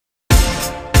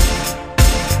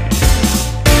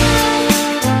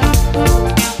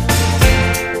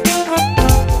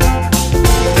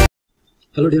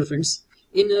Hello dear friends.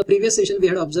 In a previous session we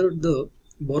had observed the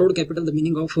borrowed capital, the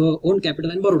meaning of own capital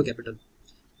and borrowed capital.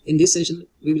 In this session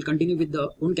we will continue with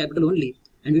the own capital only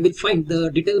and we will find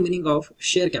the detailed meaning of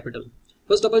share capital.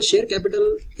 First of all, share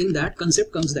capital, in that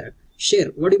concept comes that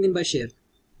share. What do you mean by share?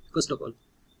 First of all,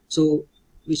 so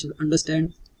we should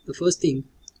understand the first thing,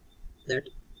 that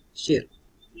share,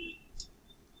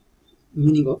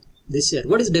 meaning of this share.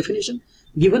 What is definition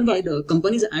given by the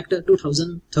Companies Act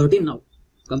 2013 now?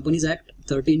 Companies Act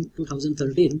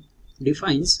 2013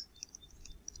 defines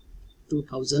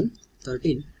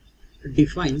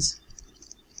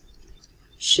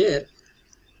share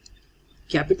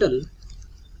capital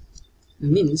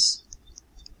means,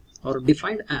 or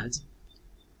defined as,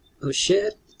 a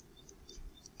share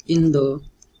in the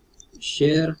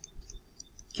share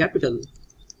capital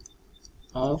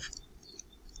of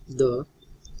the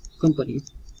company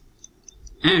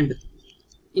and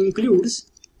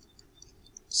includes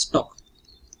stock.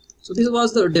 So this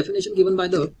was the definition given by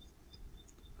the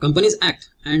Companies Act.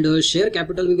 And share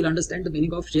capital, we will understand the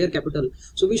meaning of share capital.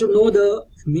 So we should know the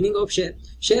meaning of share.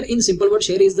 Share, in simple word,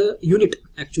 share is the unit,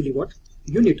 actually. What?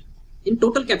 Unit in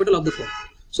total capital of the firm.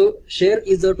 So share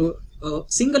is the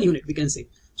single unit, we can say.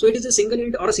 So it is a single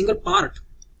unit or a single part.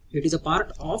 It is a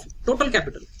part of total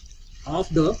capital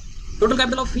of the total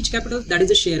capital of which capital? That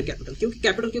is a share capital. क्योंकि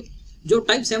capital के जो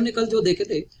types हमने कल जो देखे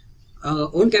थे,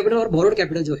 own capital और borrowed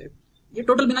capital जो है, ये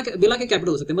टोटल बिना के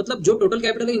कैपिटल हो सकते हैं. मतलब जो टोटल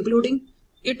कैपिटल है including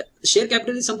it, share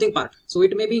capital is something part. So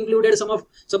it may be included some of,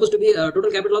 supposed to be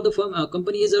total capital of the firm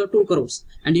company is 2 crores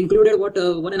and included what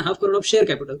 1.5 crore of share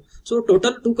capital. So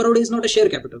total 2 crore is not a share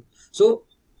capital. So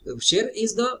share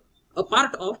is a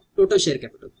part of total share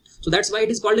capital. So that's why it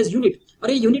is called as unit. Or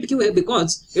a unit क्यों है?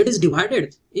 Because it is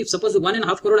divided. If suppose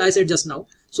 1.5 crore I said just now.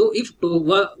 So if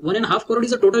 1.5 crore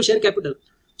is a total share capital.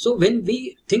 So when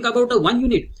we think about a one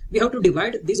unit, we have to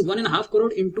divide this 1.5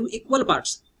 crore into equal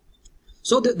parts.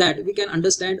 So that we can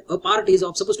understand a part is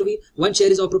of, supposed to be one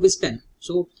share is of rupees 10.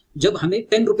 So जब हमें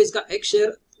 10 rupees का एक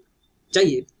share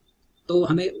चाहिए, तो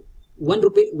हमें 1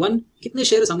 rupee कितने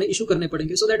shares हमें issue करने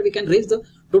पड़ेंगे, so that we can raise the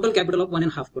total capital of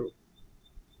 1.5 crore.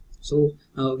 So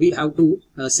we have to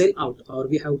sell out, or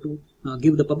we have to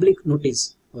give the public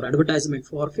notice or advertisement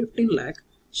for 15 lakh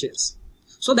shares,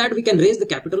 so that we can raise the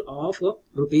capital of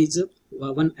rupees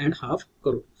 1.5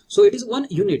 crore. So it is one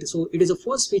unit. So it is a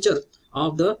first feature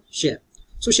of the share.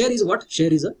 So share is what?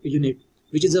 Share is a unit,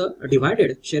 which is a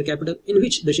divided share capital, in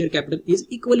which the share capital is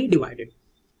equally divided.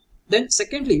 Then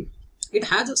secondly, it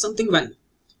has something value,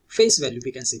 face value,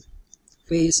 we can say.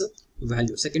 Face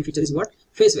value. Second feature is what?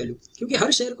 Face value. क्योंकि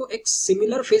हर share को एक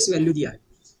similar face value दिया है.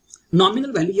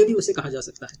 Nominal value ये भी उसे कहा जा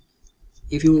सकता है.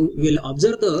 If you will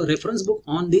observe the reference book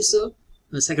on this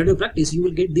secretarial practice, you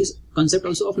will get this concept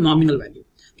also of nominal value.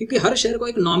 क्योंकि हर शेयर को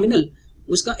एक नॉमिनल,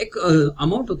 उसका एक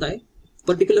अमाउंट होता है,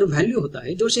 पर्टिकुलर वैल्यू होता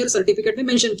है, जो शेयर सर्टिफिकेट में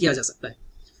मेंशन किया जा सकता है.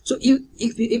 So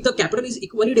if the capital is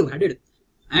equally divided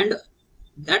and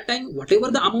that time whatever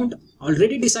the amount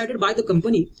already decided by the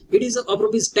company, it is of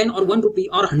rupees 10 or 1 rupee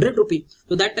or 100 rupee,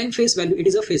 so that time face value, it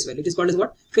is a face value. It is called as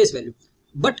what? Face value.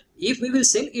 But if we will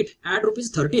sell it at rupees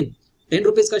 13, 10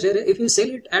 rupees का share है, if we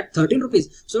sell it at 13 rupees,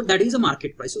 so that is a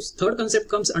market price. So third concept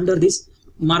comes under this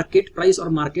market price or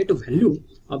market value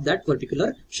of that particular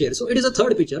share. So it is a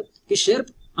third feature कि share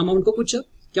amount को कुछ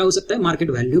क्या हो सकता है,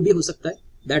 market value भी हो सकता है,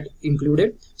 that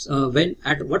included when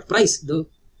at what price the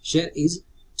share is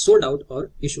sold out or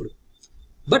issued.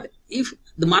 But if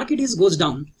the market goes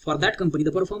down for that company,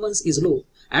 the performance is low,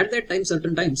 at that time,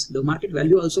 certain times the market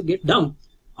value also get down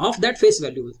of that face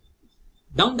value.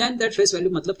 Down than that face value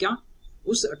मतलब क्या,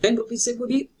 उस 10 rupees से वो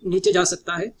भी नीचे जा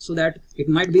सकता है, so that it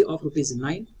might be of rupees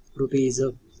 9, rupees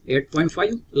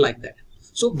 8.5, like that.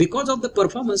 So because of the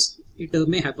performance, it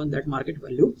may happen that market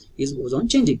value goes on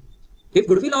changing. If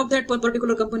goodwill of that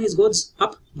particular company goes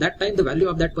up, that time the value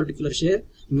of that particular share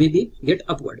may be get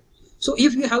upward. So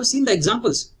if you have seen the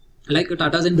examples like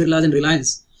Tatas and Birlas and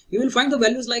Reliance, you will find the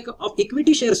values like of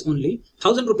equity shares only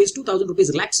 1,000 rupees, 2,000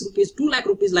 rupees, lakhs rupees, 2 lakh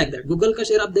rupees, like that. Google का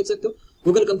share आप देख सकते हो,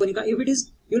 Google company का, if it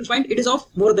is, you will find it is of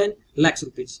more than lakhs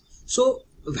rupees. So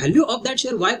value of that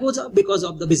share why goes up? Because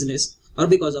of the business or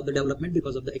because of the development,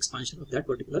 because of the expansion of that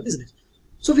particular business.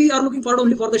 So we are looking forward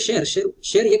only for the share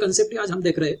ये concept आज हम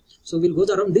देख रहे हैं. So we'll go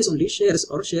around this only, shares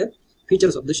or share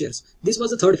features of the shares. This was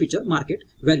the third feature, market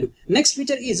value. Next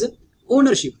feature is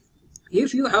ownership.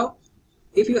 If you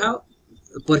have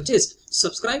purchased,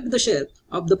 subscribed the share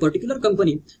of the particular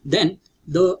company, then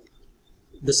the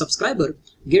subscriber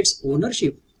gets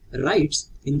ownership rights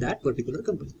in that particular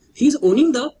company. He is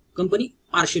owning the company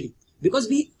partially, because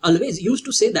we always used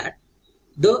to say that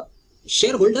the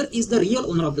shareholder is the real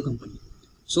owner of the company.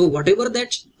 So whatever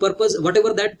that purpose,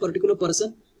 whatever that particular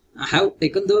person have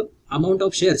taken the amount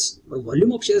of shares or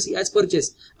volume of shares he has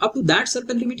purchased, up to that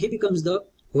certain limit he becomes the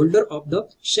holder of the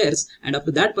shares, and up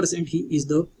to that percent he is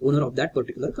the owner of that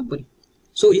particular company.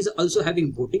 So he is also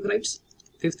having voting rights.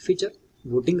 Fifth feature,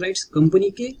 voting rights. Company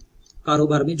के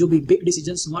कारोबार में जो भी big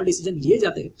decision, small decision लिए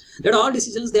जाते हैं, that all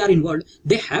decisions they are involved,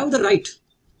 they have the right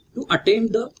to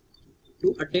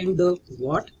attend the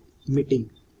what meeting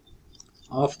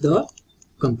of the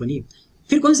company.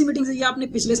 फिर कौन सी मीटिंग है ये आपने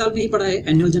पिछले साल में ही पढ़ा है,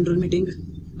 एनुअल जनरल मीटिंग,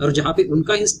 और जहां पे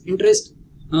उनका इंटरेस्ट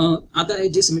आता है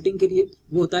जिस मीटिंग के लिए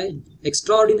वो होता है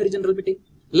extra ordinary general meeting.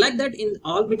 Like that in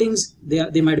all meetings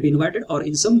they might be invited, or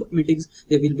in some meetings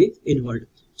they will be involved.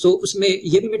 So उसमें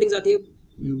ये भी मीटिंग्स आती है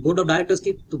बोर्ड ऑफ डायरेक्टर्स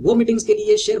की, तो वो मीटिंग्स के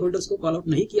लिए शेयर होल्डर्स को कॉल आउट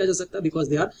नहीं किया जा सकता because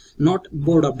they are not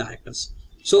board of directors.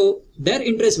 So their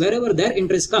interest, wherever their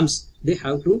interest comes, they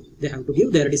have to give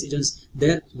their decisions.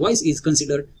 Their voice is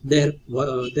considered. Their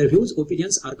views,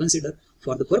 opinions are considered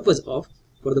for the purpose of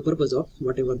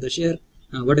whatever the share,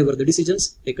 whatever the decisions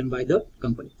taken by the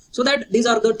company. So that these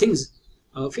are the things.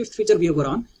 Fifth feature we were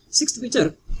on. Sixth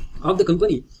feature of the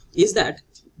company is that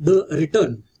the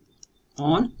return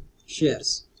on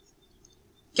shares.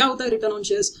 क्या होता है return on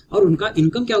shares, और उनका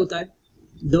income क्या होता है?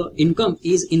 The income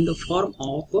is in the form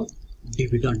of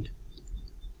dividend.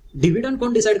 Dividend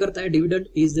कौन decide करता है? Dividend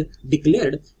is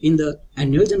declared in the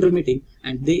annual general meeting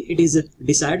and it is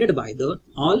decided by the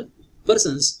all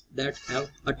persons that have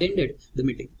attended the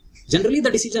meeting. Generally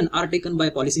the decision are taken by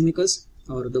policy makers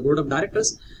or the board of directors,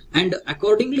 and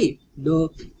accordingly the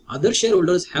other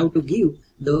shareholders have to give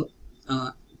the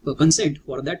consent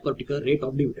for that particular rate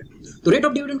of dividend. तो rate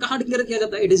of dividend कहाँ declare किया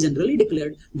जाता है? It is generally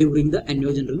declared during the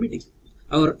annual general meeting,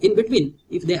 or in between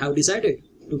if they have decided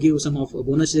to give some of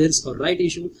bonus shares or right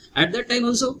issue, at that time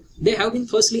also they have been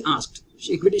firstly asked.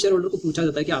 Equity share holder को पूछा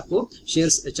जाता है कि आपको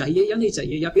shares चाहिए या नहीं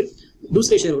चाहिए, या फिर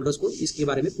दूसरे शेयर होल्डर्स को इसके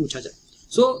बारे में पूछा जाए.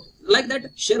 So like that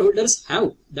share holders have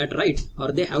that right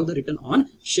और they have the return on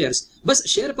shares. बस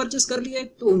शेयर परचेस कर लिए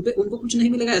तो उनको कुछ नहीं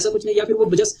मिलेगा ऐसा कुछ नहीं, या फिर वो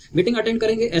जस्ट मीटिंग अटेंड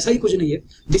करेंगे ऐसा ही कुछ नहीं है.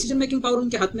 डिसीजन मेकिंग पावर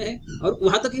उनके हाथ में है, और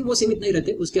वहां तक ही वो सीमित नहीं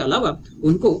रहते, उसके अलावा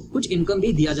उनको कुछ इनकम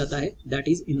भी दिया जाता है, that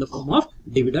is in the form of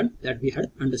dividend that we had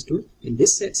understood in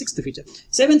this sixth feature.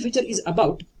 Seventh feature is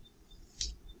about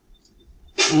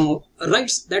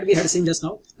rights that we had seen just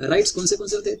now. Rights कौन से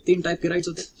होते हैं? 3 टाइप के राइट्स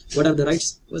होते हैं. What are the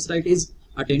rights? First right is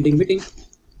attending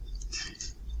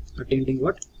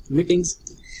what? Meetings.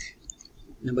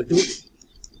 Number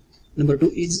two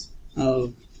is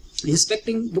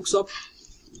inspecting books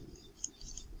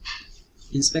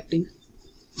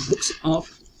of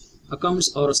accounts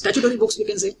or statutory books we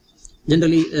can say,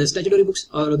 generally statutory books.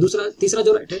 और तीसरा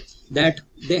जो right है that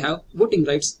they have voting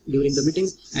rights during the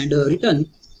meetings and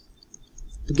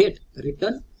to get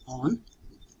return on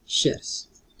shares.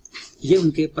 ये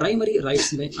उनके primary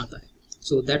rights में आता है.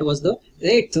 So that was the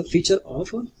 8th feature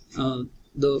of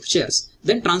the shares.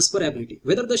 Then transferability.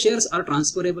 Whether the shares are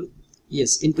transferable?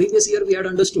 Yes. In previous year we had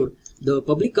understood the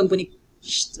public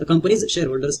company's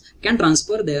shareholders can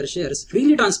transfer their shares,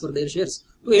 freely transfer their shares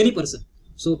to any person.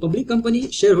 So public company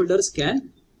shareholders can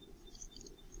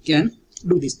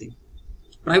do this thing.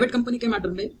 Private company के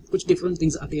matter में कुछ different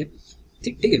things आती है.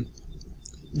 ठीक है.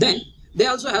 Then they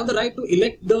also have the right to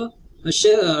elect the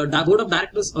board of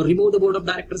directors or remove the board of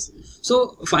directors. So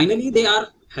finally they are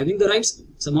having the rights,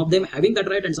 some of them having that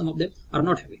right and some of them are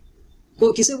not having.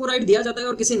 तो किसे वो right दिया जाता है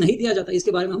और किसे नहीं दिया जाता है,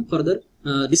 इसके बारे में हम फर्दर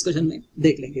डिस्कशन में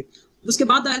देख लेंगे. उसके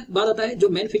बाद आता है जो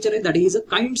मेन फीचर है, that is the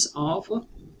kinds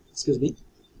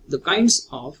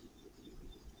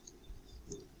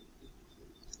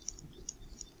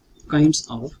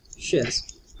of shares.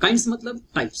 Kinds मतलब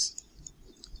टाइप्स.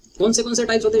 कौन से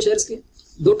टाइप्स होते हैं शेयर्स के?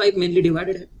 2 टाइप मेनली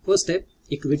डिवाइडेड है. फर्स्ट है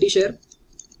इक्विटी शेयर,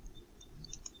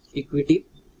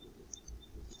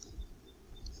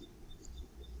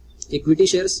 इक्विटी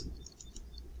शेयर्स,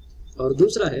 और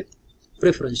दूसरा है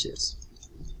प्रेफरेंस शेयर्स.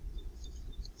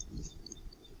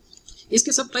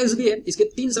 इसके सब टाइप्स भी है, इसके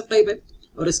 3 सब टाइप है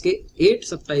और इसके 8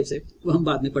 सब टाइप्स है, वो हम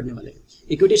बाद में पढ़ने वाले हैं.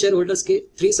 इक्विटी शेयर होल्डर्स के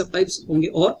 3 सब टाइप्स होंगे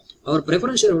और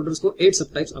प्रेफरेंस शेयर होल्डर्स को 8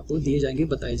 सब टाइप्स आपको दिए जाएंगे,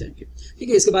 बताए जाएंगे. ठीक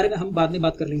है, इसके बारे में हम बाद में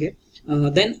बात कर लेंगे.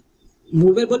 देन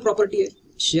मूवेबल प्रॉपर्टी है.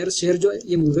 शेयर जो है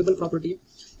ये मूवेबल प्रॉपर्टी है,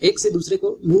 एक से दूसरे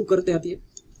को मूव करते आती है.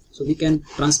 So we can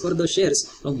transfer the shares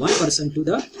from one person to the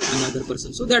another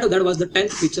person. So that was the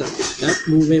 10th feature, that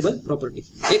movable property.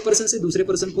 एक पर्सन से दूसरे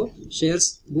पर्सन को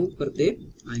शेयर्स मूव करते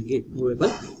आएंगे. मूवेबल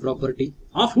प्रॉपर्टी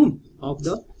ऑफ हुम? Of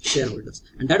the share holders.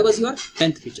 And that was your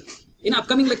 10th feature. In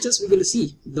upcoming lectures we will see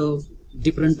the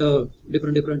different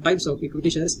types of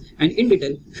equity shares and in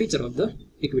detail feature of the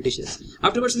equity shares.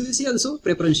 Afterwards we will see also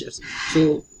preference shares.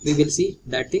 So we will see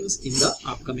that things in the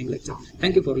upcoming lecture.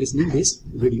 Thank you for listening this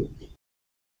video.